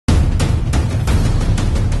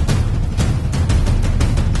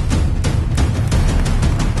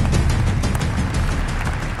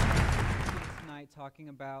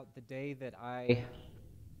about the day that I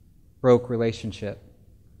broke relationship.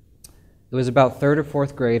 It was about third or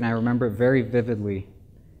fourth grade, and I remember it very vividly.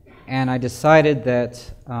 And I decided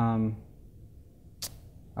that I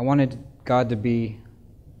wanted God to be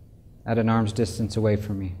at an arm's distance away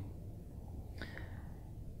from me.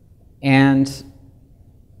 And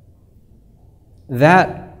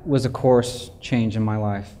that was a course change in my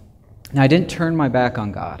life. Now, I didn't turn my back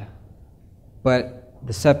on God, but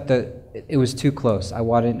it was too close.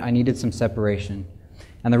 I needed some separation.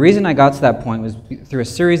 And the reason I got to that point was through a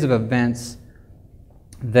series of events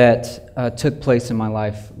that took place in my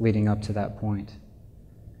life leading up to that point.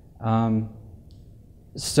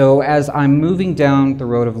 So as I'm moving down the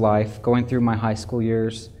road of life, going through my high school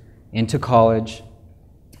years, into college,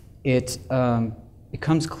 it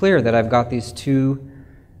becomes clear that I've got these two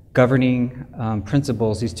governing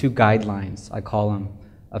principles, these two guidelines, I call them,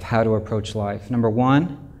 of how to approach life. Number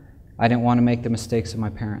one, I didn't want to make the mistakes of my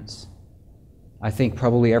parents. I think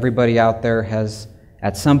probably everybody out there has,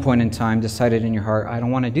 at some point in time, decided in your heart, I don't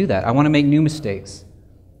want to do that. I want to make new mistakes.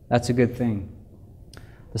 That's a good thing.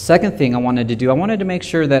 The second thing I wanted to do, I wanted to make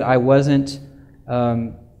sure that I wasn't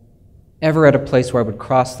ever at a place where I would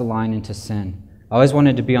cross the line into sin. I always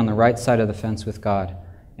wanted to be on the right side of the fence with God.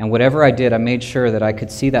 And whatever I did, I made sure that I could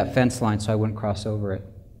see that fence line so I wouldn't cross over it.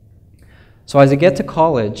 So as I get to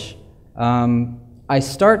college, I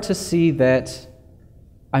start to see that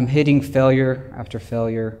I'm hitting failure after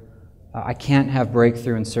failure. I can't have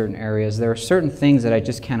breakthrough in certain areas. There are certain things that I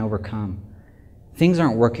just can't overcome. Things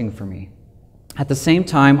aren't working for me. At the same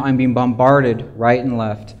time, I'm being bombarded right and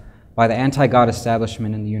left by the anti-God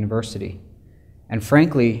establishment in the university. And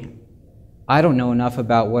frankly, I don't know enough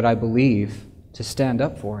about what I believe to stand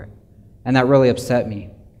up for it. And that really upset me.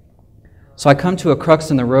 So I come to a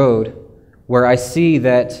crux in the road where I see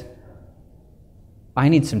that I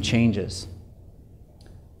need some changes.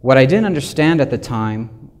 What I didn't understand at the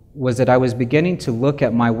time was that I was beginning to look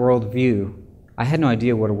at my worldview. I had no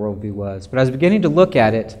idea what a worldview was, but I was beginning to look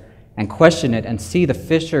at it and question it and see the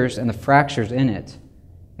fissures and the fractures in it.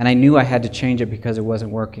 And I knew I had to change it because it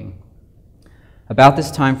wasn't working. About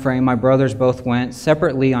this time frame, my brothers both went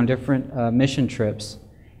separately on different mission trips.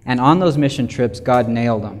 And on those mission trips, God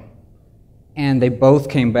nailed them. And they both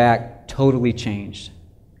came back totally changed.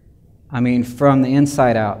 I mean, from the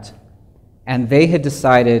inside out. And they had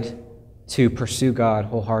decided to pursue God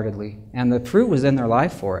wholeheartedly. And the fruit was in their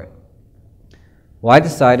life for it. Well, I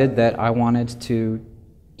decided that I wanted to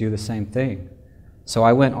do the same thing. So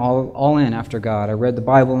I went all in after God. I read the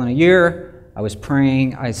Bible in a year. I was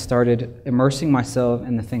praying. I started immersing myself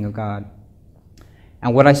in the thing of God.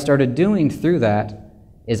 And what I started doing through that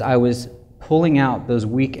is I was pulling out those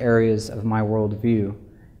weak areas of my worldview,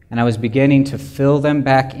 and I was beginning to fill them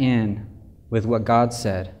back in with what God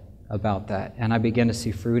said about that, and I began to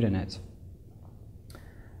see fruit in it.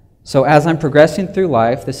 So as I'm progressing through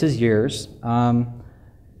life, this is years,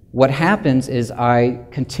 what happens is I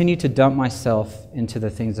continue to dump myself into the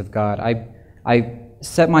things of God. I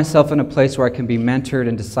set myself in a place where I can be mentored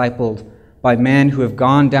and discipled by men who have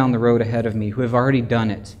gone down the road ahead of me, who have already done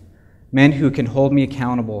it, men who can hold me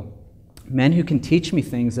accountable, men who can teach me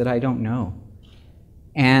things that I don't know.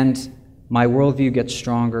 And my worldview gets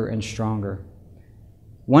stronger and stronger.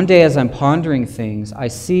 One day as I'm pondering things, I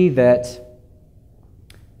see that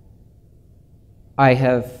I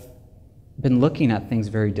have been looking at things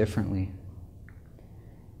very differently.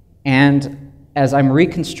 And as I'm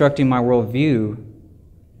reconstructing my worldview,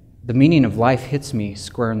 the meaning of life hits me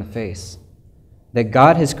square in the face. That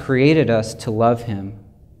God has created us to love Him,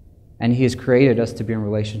 and He has created us to be in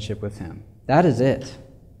relationship with Him. That is it.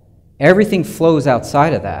 Everything flows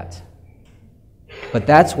outside of that. But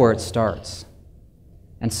that's where it starts.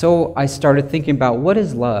 And so I started thinking about, what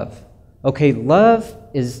is love? Okay, love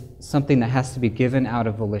is something that has to be given out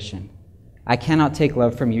of volition. I cannot take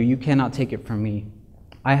love from you. You cannot take it from me.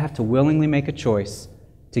 I have to willingly make a choice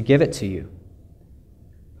to give it to you.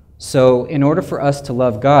 So in order for us to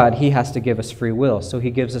love God, He has to give us free will. So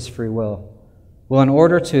He gives us free will. Well, in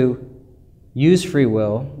order to use free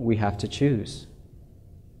will, we have to choose.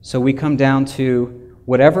 So we come down to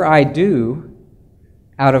whatever I do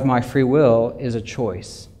out of my free will is a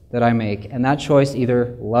choice that I make. And that choice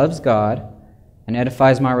either loves God and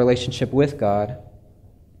edifies my relationship with God,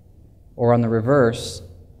 or on the reverse,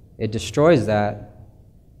 it destroys that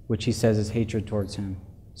which He says is hatred towards Him.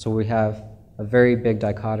 So we have a very big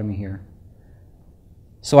dichotomy here.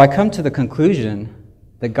 So I come to the conclusion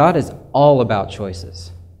that God is all about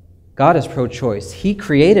choices. God is pro-choice. He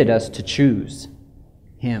created us to choose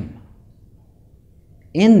Him.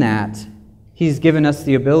 In that, He's given us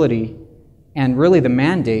the ability and really the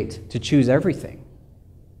mandate to choose everything.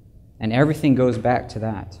 And everything goes back to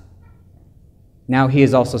that. Now he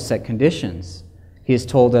has also set conditions. He has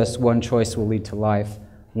told us one choice will lead to life,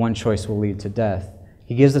 one choice will lead to death.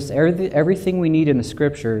 He gives us everything we need in the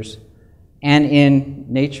Scriptures and in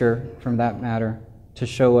nature, from that matter, to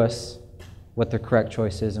show us what the correct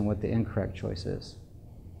choice is and what the incorrect choice is.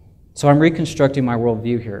 So I'm reconstructing my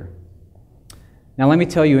worldview here. Now let me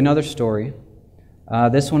tell you another story.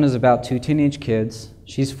 This one is about two teenage kids.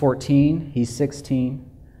 She's 14, he's 16.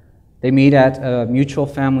 They meet at a mutual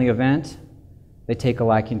family event. They take a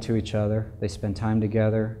liking to each other. They spend time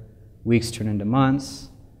together. Weeks turn into months.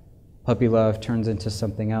 Puppy love turns into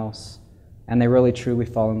something else. And they really truly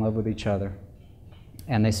fall in love with each other.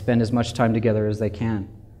 And they spend as much time together as they can.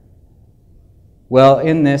 Well,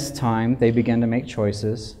 in this time, they begin to make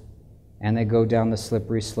choices, and they go down the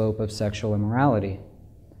slippery slope of sexual immorality.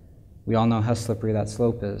 We all know how slippery that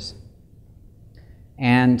slope is.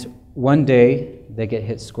 And one day, they get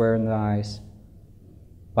hit square in the eyes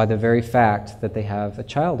by the very fact that they have a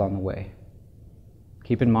child on the way.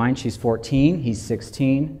 Keep in mind, she's 14, he's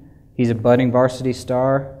 16, he's a budding varsity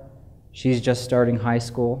star, she's just starting high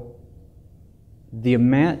school. The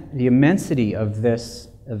immensity of this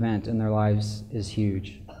event in their lives is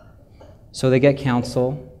huge. So they get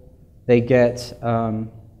counsel, they get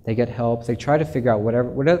help, they try to figure out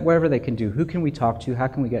whatever they can do. Who can we talk to? How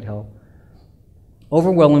can we get help?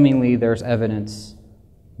 Overwhelmingly, there's evidence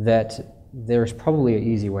that there's probably an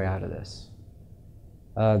easy way out of this.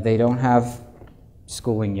 They don't have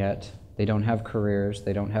schooling yet. They don't have careers.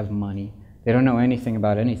 They don't have money. They don't know anything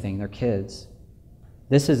about anything. They're kids.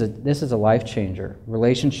 This is a life changer.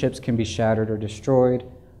 Relationships can be shattered or destroyed,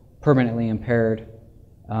 permanently impaired.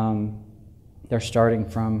 They're starting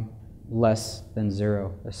from less than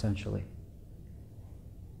zero, essentially.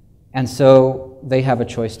 And so they have a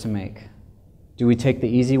choice to make. Do we take the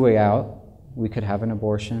easy way out? We could have an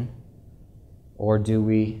abortion. Or do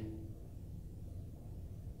we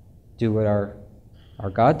do what our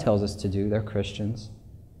God tells us to do? They're Christians.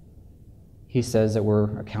 He says that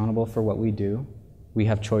we're accountable for what we do. We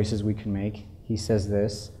have choices we can make. He says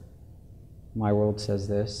this. My world says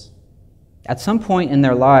this. At some point in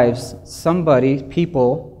their lives, somebody,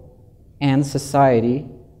 people, and society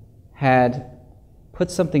had put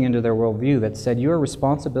something into their worldview that said you have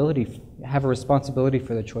a responsibility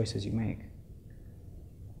for the choices you make.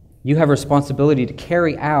 You have a responsibility to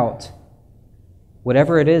carry out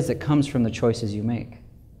whatever it is that comes from the choices you make.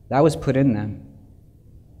 That was put in them.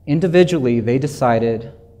 Individually, they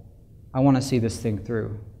decided, I want to see this thing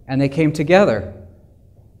through. And they came together,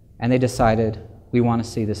 and they decided, we want to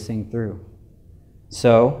see this thing through.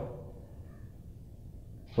 So,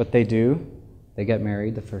 what they do, they get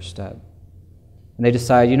married, the first step. And they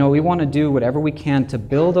decide, we want to do whatever we can to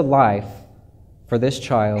build a life for this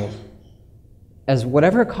child, as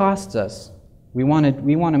whatever it costs us. We want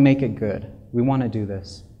to make it good. We want to do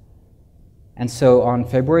this. And so on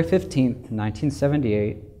February 15th,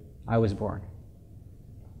 1978, I was born.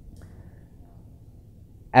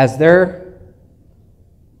 As they're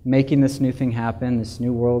making this new thing happen, this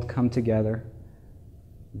new world come together,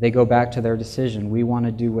 they go back to their decision. We want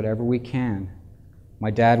to do whatever we can.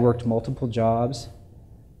 My dad worked multiple jobs.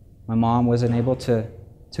 My mom wasn't able to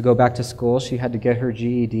go back to school. She had to get her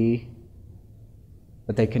GED.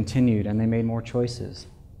 But they continued, and they made more choices.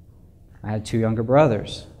 I had two younger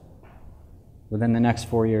brothers within the next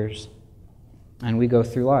 4 years, and we go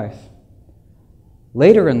through life.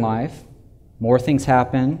 Later in life, more things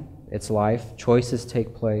happen. It's life. Choices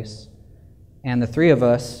take place. And the three of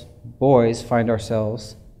us, boys, find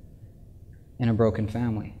ourselves in a broken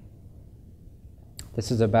family.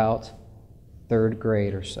 This is about 3rd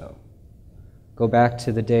grade or so. Go back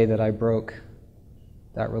to the day that I broke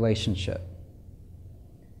that relationship.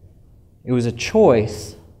 It was a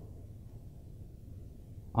choice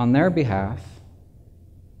on their behalf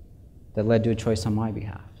that led to a choice on my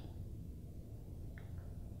behalf.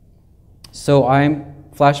 So I'm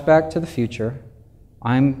flashback to the future.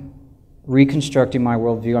 I'm reconstructing my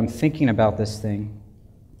worldview. I'm thinking about this thing.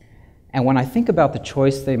 And when I think about the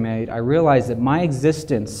choice they made, I realize that my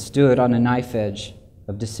existence stood on a knife edge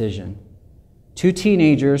of decision. Two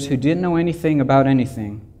teenagers who didn't know anything about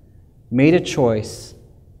anything made a choice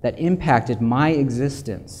that impacted my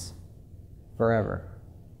existence forever.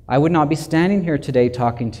 I would not be standing here today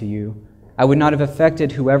talking to you. I would not have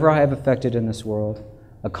affected whoever I have affected in this world,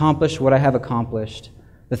 accomplished what I have accomplished,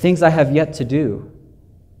 the things I have yet to do.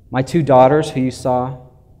 My two daughters, who you saw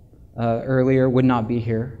earlier, would not be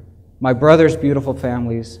here. My brother's beautiful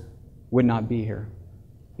families would not be here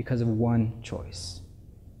because of one choice.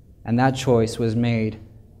 And that choice was made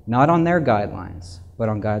not on their guidelines, but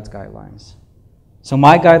on God's guidelines. So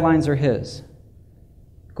my guidelines are his.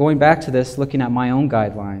 Going back to this, looking at my own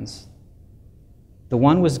guidelines, the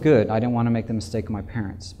one was good. I didn't want to make the mistake of my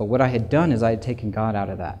parents. But what I had done is I had taken God out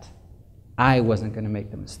of that. I wasn't going to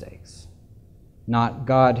make the mistakes. Not,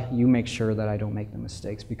 God, you make sure that I don't make the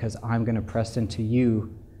mistakes because I'm going to press into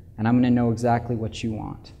you and I'm going to know exactly what you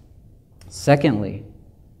want. Secondly,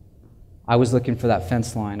 I was looking for that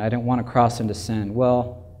fence line. I didn't want to cross into sin.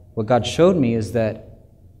 Well, what God showed me is that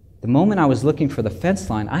the moment I was looking for the fence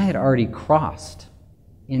line, I had already crossed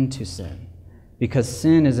into sin because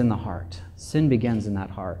sin is in the heart. Sin begins in that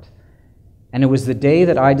heart. And it was the day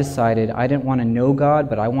that I decided I didn't want to know God,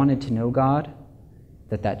 but I wanted to know God,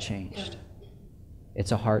 that changed.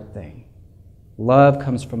 It's a heart thing. Love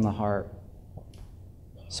comes from the heart.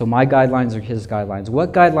 So my guidelines are his guidelines.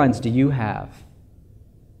 What guidelines do you have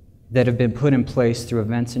that have been put in place through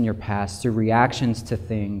events in your past, through reactions to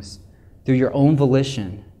things, through your own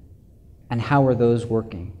volition? And how are those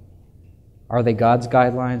working? Are they God's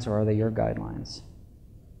guidelines or are they your guidelines?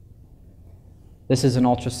 This is an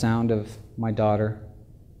ultrasound of my daughter,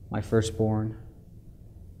 my firstborn,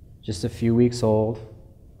 just a few weeks old.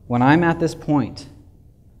 When I'm at this point,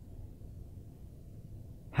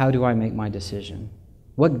 how do I make my decision?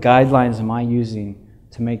 What guidelines am I using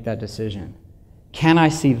to make that decision? Can I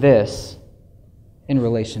see this in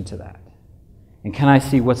relation to that? And can I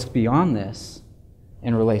see what's beyond this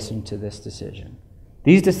in relation to this decision?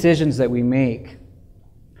 These decisions that we make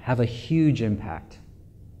have a huge impact.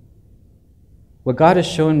 What God has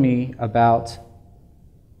shown me about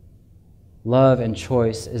love and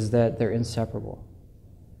choice is that they're inseparable.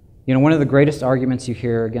 You know, one of the greatest arguments you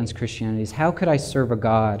hear against Christianity is, how could I serve a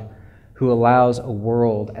God who allows a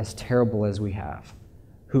world as terrible as we have?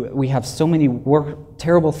 We have so many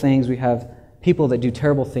terrible things. We have people that do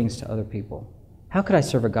terrible things to other people. How could I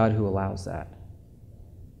serve a God who allows that?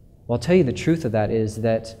 Well, I'll tell you the truth of that is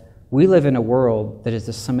that we live in a world that is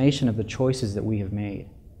the summation of the choices that we have made.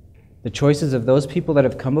 The choices of those people that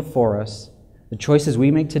have come before us, the choices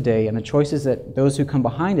we make today, and the choices that those who come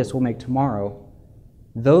behind us will make tomorrow,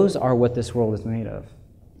 those are what this world is made of.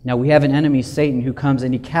 Now, we have an enemy, Satan, who comes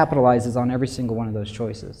and he capitalizes on every single one of those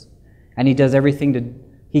choices. And he does everything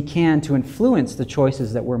he can to influence the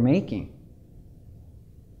choices that we're making.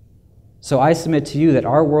 So I submit to you that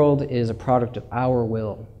our world is a product of our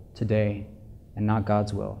will today and not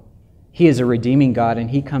God's will. He is a redeeming God, and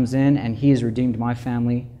he comes in and he has redeemed my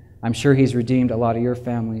family. I'm sure he's redeemed a lot of your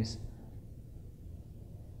families.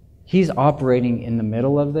 He's operating in the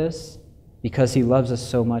middle of this because he loves us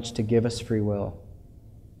so much to give us free will.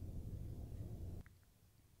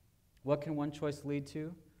 What can one choice lead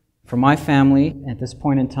to? For my family, at this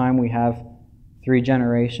point in time, we have 3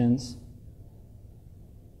 generations.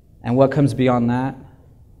 And what comes beyond that?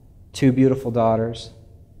 2 beautiful daughters.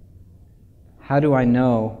 How do I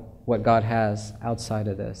know what God has outside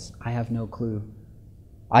of this? I have no clue.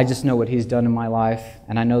 I just know what he's done in my life,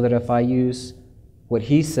 and I know that if I use what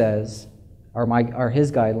he says or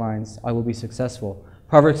his guidelines, I will be successful.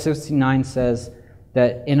 Proverbs 69 says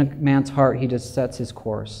that in a man's heart he just sets his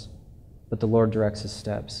course, but the Lord directs his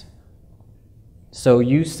steps. So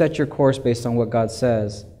you set your course based on what God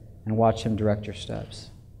says and watch him direct your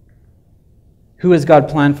steps. Who has God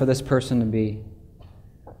planned for this person to be?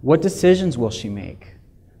 What decisions will she make?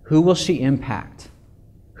 Who will she impact?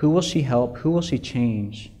 Who will she help? Who will she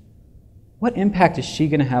change? What impact is she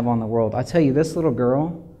going to have on the world? I tell you, this little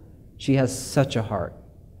girl, she has such a heart.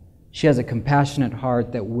 She has a compassionate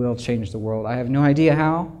heart that will change the world. I have no idea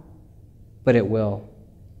how, but it will.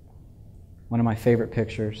 One of my favorite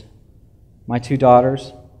pictures. My 2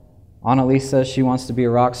 daughters, Annalisa, she wants to be a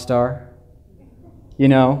rock star. You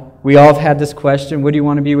know, we all have had this question, what do you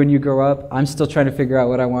want to be when you grow up? I'm still trying to figure out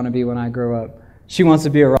what I want to be when I grow up. She wants to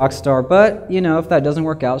be a rock star, but, you know, if that doesn't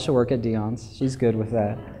work out, she'll work at Dion's. She's good with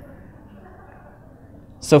that.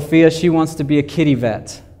 Sophia, she wants to be a kitty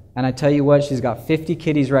vet. And I tell you what, she's got 50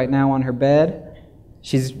 kitties right now on her bed.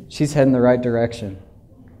 She's heading the right direction.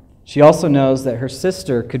 She also knows that her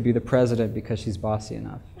sister could be the president because she's bossy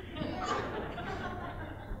enough.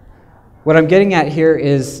 What I'm getting at here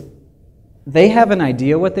is they have an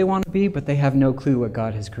idea what they want to be, but they have no clue what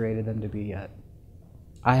God has created them to be yet.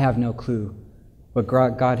 I have no clue what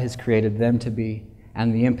God has created them to be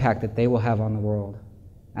and the impact that they will have on the world.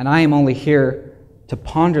 And I am only here to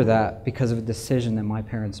ponder that because of a decision that my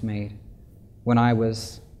parents made when I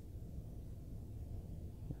was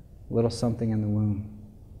a little something in the womb.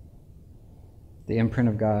 The imprint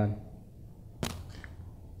of God.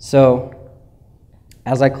 So,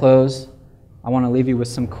 as I close, I want to leave you with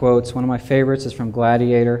some quotes. One of my favorites is from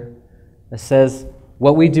Gladiator. It says,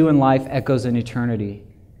 "What we do in life echoes in eternity."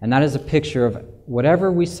 And that is a picture of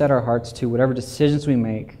whatever we set our hearts to, whatever decisions we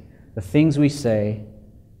make, the things we say,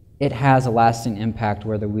 it has a lasting impact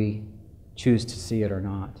whether we choose to see it or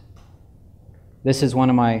not. This is one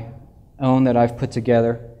of my own that I've put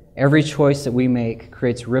together. Every choice that we make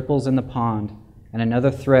creates ripples in the pond and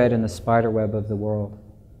another thread in the spider web of the world.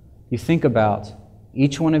 You think about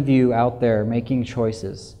each one of you out there making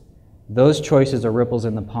choices. Those choices are ripples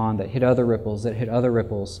in the pond that hit other ripples, that hit other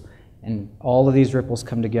ripples, and all of these ripples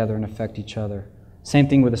come together and affect each other. Same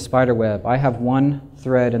thing with a spider web. I have one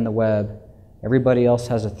thread in the web, everybody else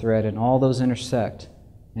has a thread, and all those intersect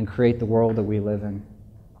and create the world that we live in.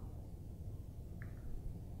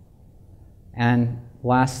 And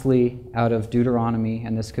lastly, out of Deuteronomy,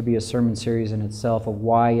 and this could be a sermon series in itself of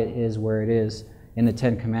why it is where it is in the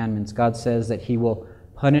Ten Commandments, God says that He will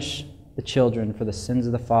punish the children for the sins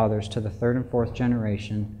of the fathers to the third and fourth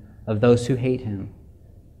generation of those who hate Him,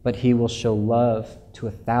 but He will show love to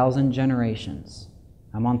 1,000 generations.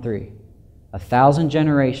 I'm on 3. 1,000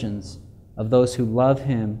 generations of those who love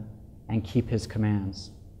Him and keep His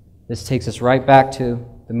commands. This takes us right back to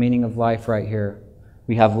the meaning of life right here.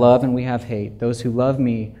 We have love and we have hate. Those who love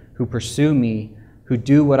me, who pursue me, who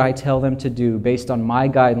do what I tell them to do based on my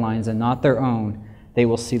guidelines and not their own, they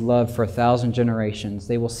will see love for 1,000 generations.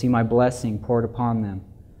 They will see my blessing poured upon them.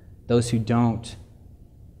 Those who don't,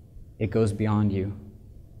 it goes beyond you.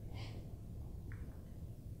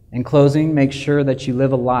 In closing, make sure that you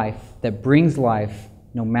live a life that brings life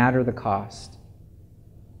no matter the cost.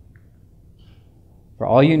 For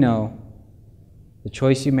all you know, the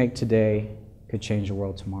choice you make today could change the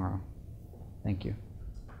world tomorrow. Thank you.